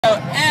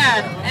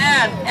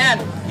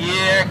and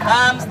here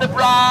comes the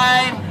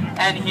bride,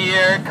 and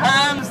here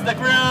comes the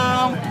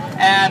groom,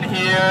 and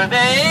here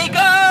they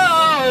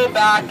go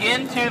back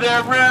into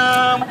their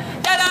room.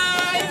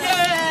 Ta-da!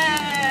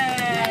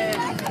 Yay!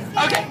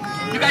 Okay,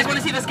 you guys want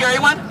to see the scary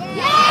one?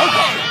 Yeah!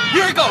 Okay,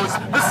 here it goes,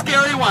 the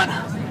scary one.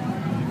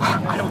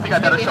 I don't think I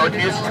better show it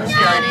to you, it's too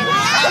scary.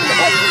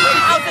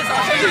 How's this?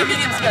 I'll show you the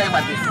medium scary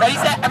one. Ready,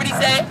 set, everybody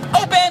say,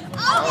 open!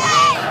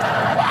 Open!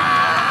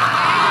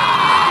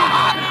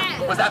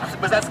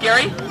 Was that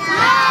scary? No!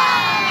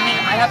 You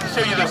mean I have to show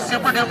you the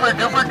super duper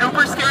duper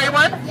duper scary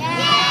one?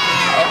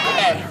 Yeah!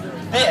 Okay,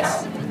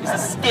 this is the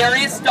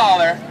scariest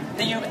dollar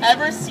that you've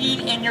ever seen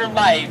in your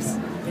lives.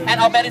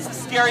 And I'll bet it's the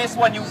scariest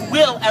one you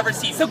will ever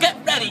see. So get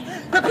ready,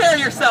 prepare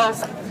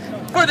yourselves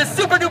for the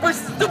super duper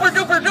super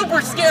duper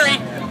duper scary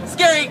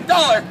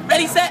dollar.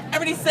 Ready, set,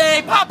 everybody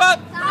say, pop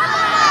up!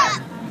 Pop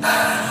up!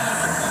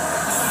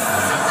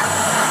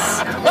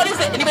 What is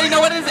it? Anybody know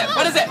what is it?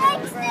 What is it?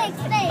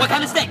 Snake. What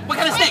kind of snake? What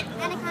kind of snake?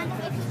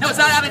 No, it's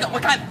not anaconda.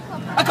 What kind?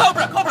 A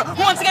cobra. Cobra.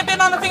 Who wants to get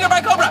bitten on the finger by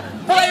a cobra?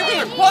 Pull out your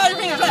fingers. Pull out your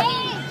fingers.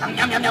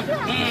 Yum, yum, yum.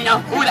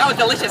 Ooh, that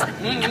was delicious.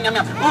 Yum, yum,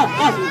 yum. Ooh,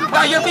 ooh.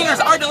 Wow, your fingers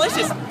are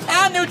delicious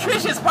and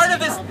nutritious. Part of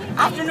this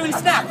afternoon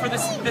snack for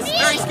this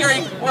very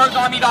scary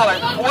origami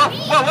dollar. Whoa,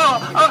 whoa, whoa.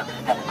 Oh.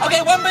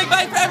 Okay, one big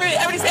bite for everybody.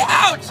 Everybody say,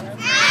 ouch.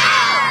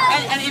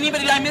 And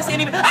anybody, did I miss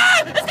anybody?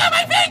 Ah, it's got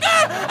my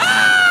finger.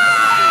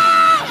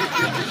 Ah!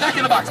 Back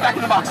in the box. Back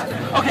in the box.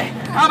 Okay,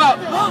 how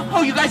about? Oh,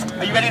 you guys,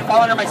 are you ready to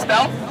fall under my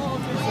spell?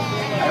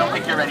 I don't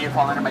think you're ready to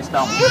fall under my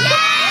spell. Yeah!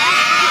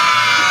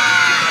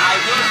 I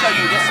will show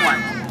you this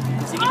one.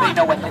 Does anybody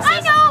know what this is?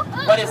 I know.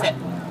 What is it?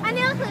 A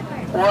nail clipper.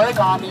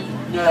 Origami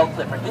nail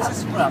clipper. This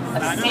is from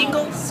a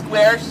single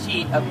square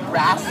sheet of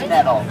brass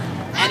metal.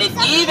 And it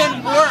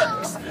even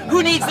works.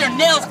 Who needs their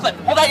nails clipped?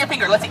 Hold out your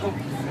finger. Let's see. Ooh.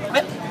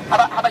 Clip.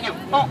 How about you?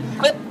 Oh,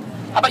 clip.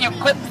 How about you?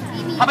 Clip.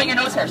 How about your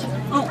nose hairs?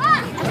 Ooh.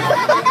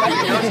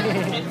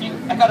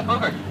 I got a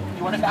booger.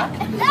 You want it back?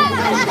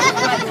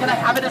 Can I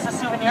have it as a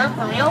souvenir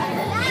for real?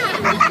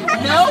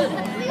 No?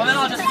 Well, then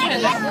I'll just eat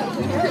it.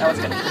 That was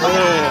good.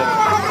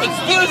 Okay.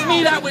 Excuse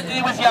me,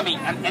 it was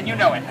yummy, and you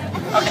know it.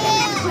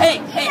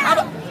 Okay. Hey,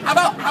 how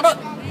about?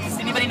 Does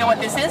anybody know what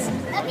this is?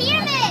 A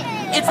pyramid.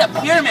 It's a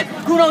pyramid.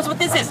 Who knows what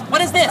this is?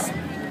 What is this?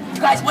 You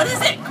guys, what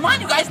is it? Come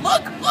on, you guys,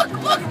 look. A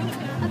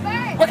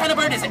bird. What kind of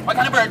bird is it? What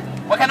kind of bird?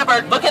 What kind of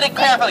bird? Look at it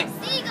carefully.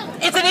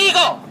 It's an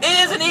eagle. It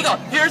is an eagle.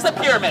 Here's the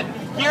pyramid.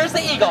 Here's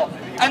the eagle.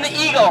 And the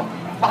eagle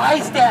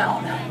lies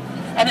down.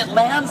 And it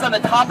lands on the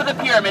top of the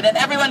pyramid. And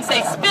everyone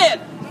say, spin.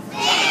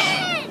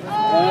 Spin.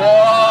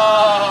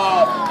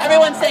 Whoa.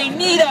 Everyone say,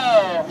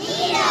 neato.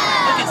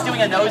 Neato. Look, it's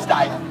doing a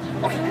nosedive.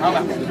 Okay,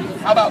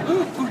 how about,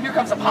 ooh, here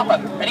comes a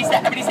pop-up. Ready,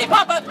 set, everybody say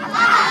pop-up.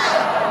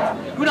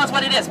 Who knows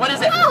what it is? What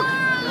is it?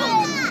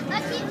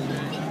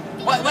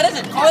 What is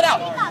it? Call it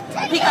out.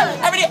 Peacock.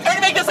 Everybody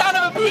make the sound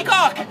of a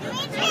peacock.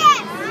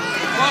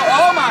 Whoa,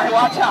 oh my,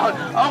 watch out.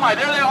 Oh my,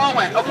 there they all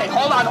went. Okay,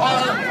 hold on.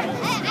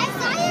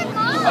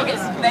 Okay,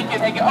 thank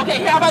you. Okay,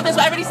 how about this?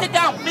 Everybody sit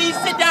down. Please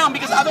sit down,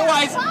 because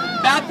otherwise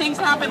bad things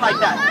happen like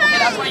that. Okay,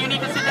 that's why you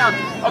need to sit down.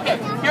 Okay,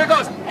 here it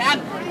goes.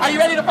 And are you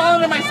ready to fall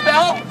under my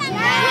spell?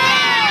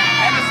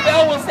 Yeah! And the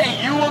spell will say,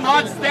 you will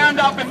not stand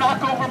up and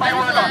knock over my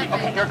origami.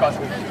 Okay, here it goes.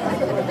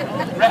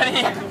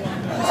 Ready?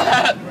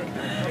 Set.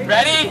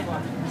 Ready?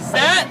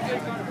 Set.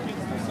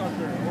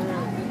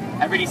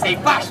 Everybody say,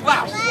 flash,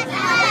 flash.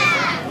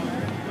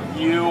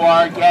 You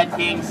are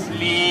getting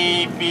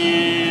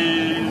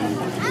sleepy.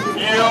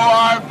 You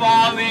are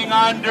falling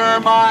under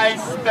my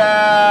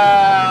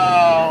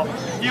spell.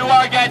 You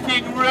are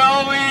getting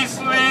really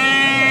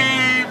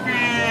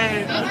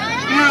sleepy.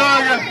 You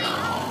are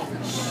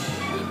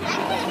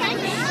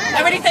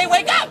Everybody say,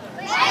 wake up.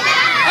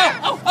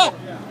 Oh.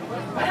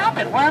 What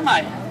happened? Where am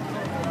I?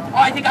 Oh,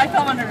 I think I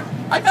fell under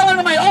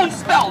my own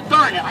spell.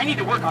 Darn it. I need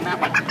to work on that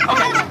one.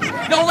 Okay.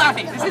 No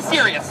laughing. This is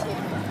serious.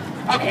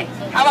 Okay.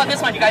 How about this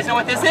one? You guys know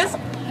what this is?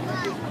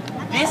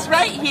 This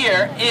right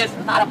here is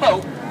not a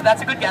boat.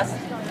 That's a good guess.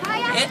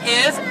 It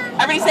is,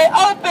 everybody say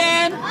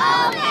open!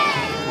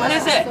 Open! What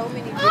is it?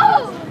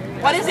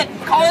 What is it?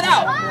 Call it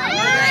out.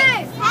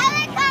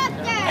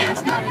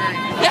 Helicopter!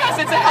 Yes,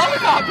 it's a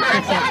helicopter,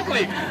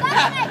 exactly.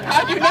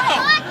 How'd you know?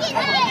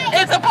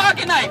 It's a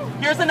pocket knife.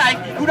 Here's the knife.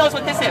 Who knows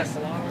what this is?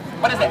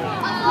 What is it? A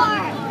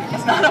fork.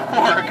 It's not a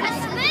fork. A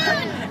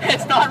spoon.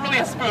 It's not really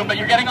a spoon, but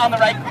you're getting on the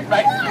right. A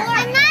knife.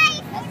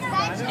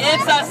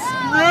 It's a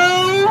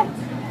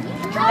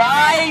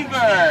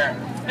screwdriver.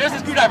 There's a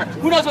screwdriver.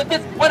 Who knows what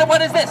this?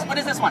 What is this? What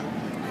is this one?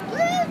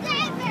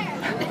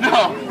 Screwdriver.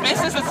 No,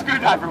 this is a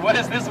screwdriver. What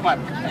is this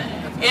one?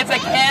 It's a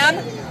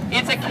can.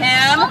 It's a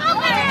can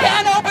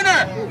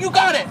opener. You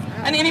got it.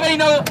 And anybody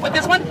know what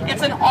this one?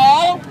 It's an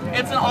awl.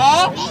 It's an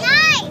awl. A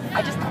knife.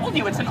 I just told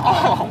you it's an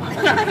awl.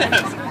 There it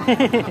is.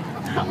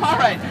 All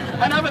right.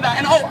 Enough of that.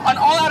 And an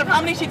awl out of how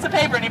many sheets of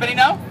paper? Anybody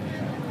know?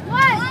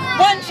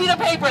 One sheet of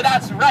paper.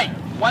 That's right.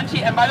 One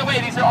sheet. And by the way,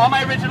 these are all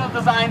my original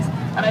designs.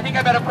 And I think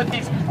I better put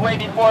these away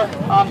before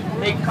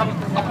they come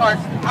apart.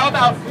 How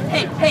about,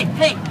 hey,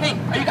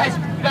 are you guys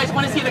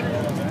want to see the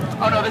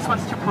Oh no, this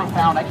one's too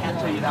profound. I can't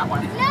tell you that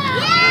one.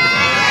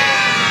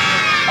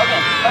 Okay,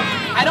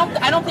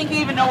 I don't think you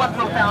even know what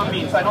profound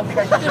means, so I don't think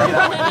I should show you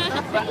that one.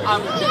 But,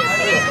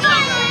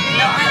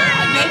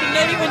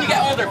 maybe when you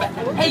get older. But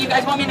hey, you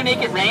guys want me to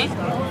make it rain?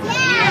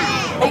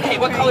 Yeah. Okay,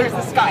 what color is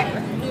the sky?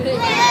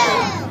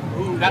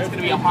 Ooh, that's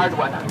gonna be a hard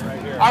one.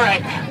 All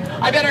right,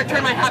 I better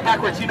turn my hat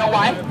backwards. You know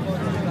why?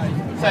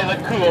 So I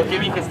look cool.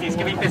 Give me fisties.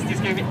 Give me fisties.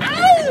 Give me.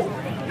 Ow!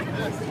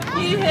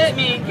 You hit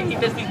me. Give me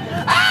fisties.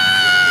 Ah!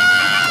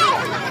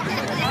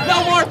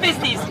 No more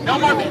fisties. No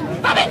more.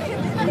 Stop it.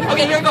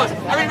 Okay, here it goes.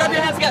 Everybody rub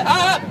your hands together.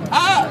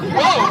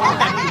 Whoa.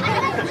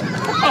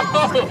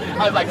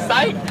 I was like,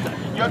 psych.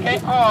 You okay?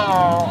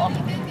 Oh.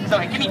 It's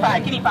okay. Give me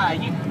five. Give me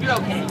five. You're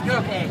okay. You're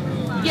okay.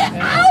 Yeah.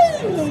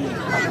 Ow!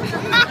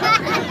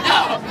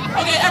 No.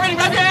 Okay, everybody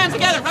rub your hands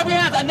together. Rub your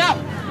hands. Enough.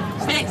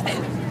 Stay.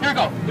 Here we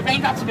go. The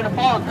raindrops are going to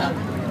fall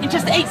in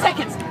just 8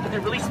 seconds. But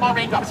they're really small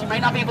raindrops. You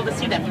might not be able to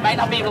see them. You might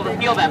not be able to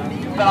feel them.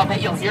 But I'll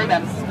bet you'll hear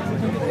them.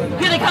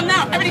 Here they come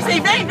now. Everybody say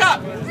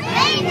raindrop.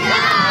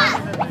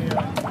 Raindrop.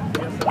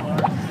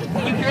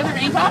 Can you hear the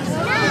raindrops?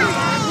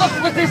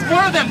 Yeah. Look, there's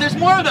more of them. There's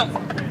more of them.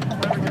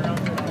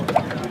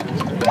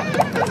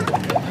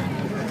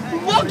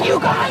 Look, you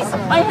guys.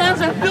 My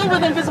hands are filled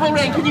with invisible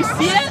rain. Can you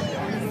see it?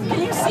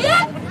 Can you see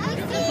it?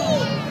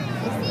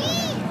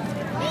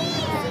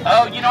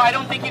 Oh, you know, I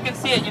don't think you can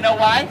see it. You know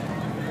why?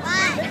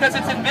 Why? Because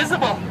it's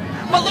invisible.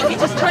 But look, it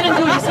just turned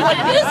into, you see what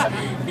it is?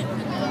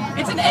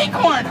 It's an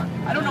acorn.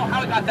 I don't know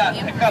how it got that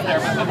picked up there,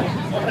 but okay,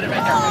 we'll put it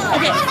right there.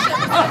 Okay.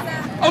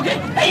 Okay.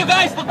 Hey, you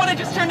guys, look what it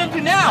just turned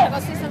into now.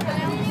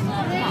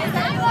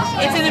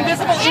 It's an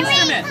invisible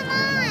instrument.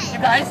 You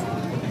guys,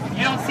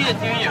 you don't see it,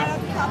 do you?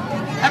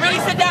 Everybody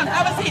sit down.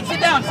 Have a seat.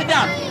 Sit down. Sit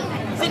down.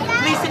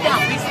 Please sit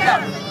down. Please sit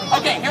down.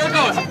 Okay, here it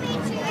goes.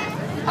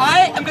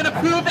 I am going to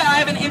prove that I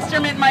have an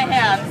instrument in my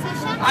hands.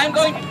 I'm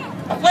going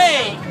to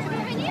play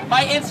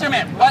my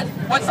instrument.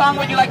 What song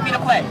would you like me to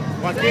play?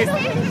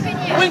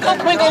 Twinkle,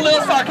 twinkle,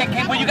 little star.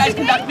 Will you guys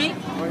conduct me?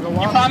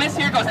 You promise?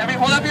 Here it goes. Everybody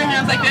hold up your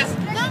hands like this.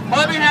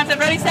 Hold up your hands.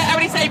 Everybody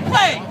say,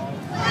 play.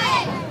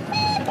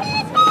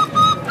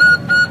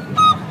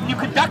 You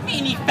conduct me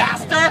any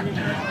faster?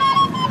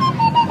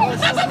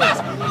 Not so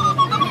fast.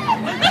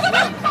 Not so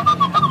fast.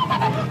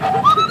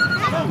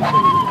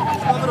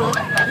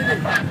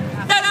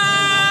 Ta-da!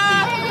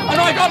 Oh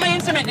no, I got my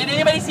instrument. Did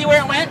anybody see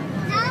where it went?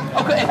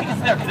 Okay, I think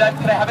it's there. Could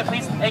I have it,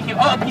 please? Thank you.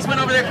 Oh, a piece went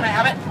over there. Can I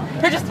have it?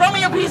 Here, just throw me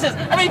your pieces.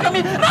 Everybody throw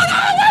me. No,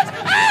 what?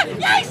 Ah,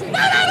 yes! No!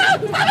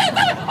 Stop it!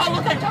 Oh,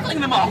 look, I'm juggling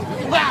them all.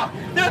 Wow.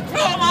 They're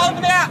throwing them all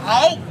over there.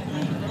 Oh.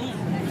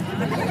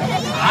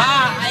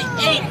 I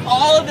ate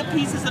all of the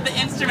pieces of the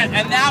instrument,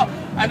 and now,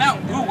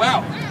 ooh,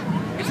 wow.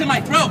 It's in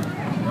my throat.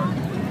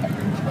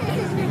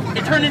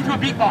 It turned into a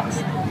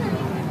beatbox.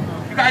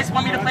 You guys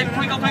want me to play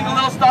Twinkle, Twinkle,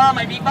 Little Star on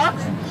my beatbox?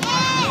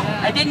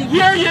 Yeah. I didn't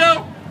hear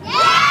you.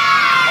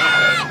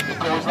 Yeah. It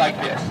goes like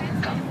this.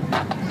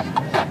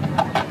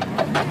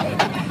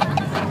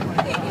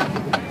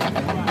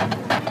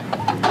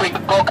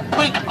 Twinkle,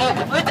 twinkle,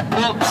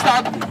 little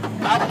star.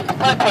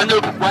 I wonder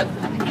what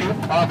you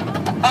are.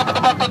 Up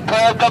above the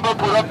clouds, double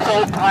put up so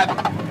high.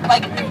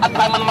 Like I'm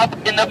climbing up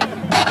in the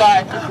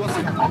sky.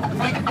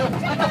 Twinkle,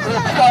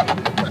 little star.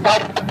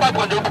 I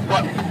wonder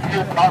what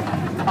you are.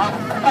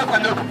 I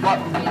wonder what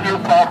you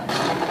are.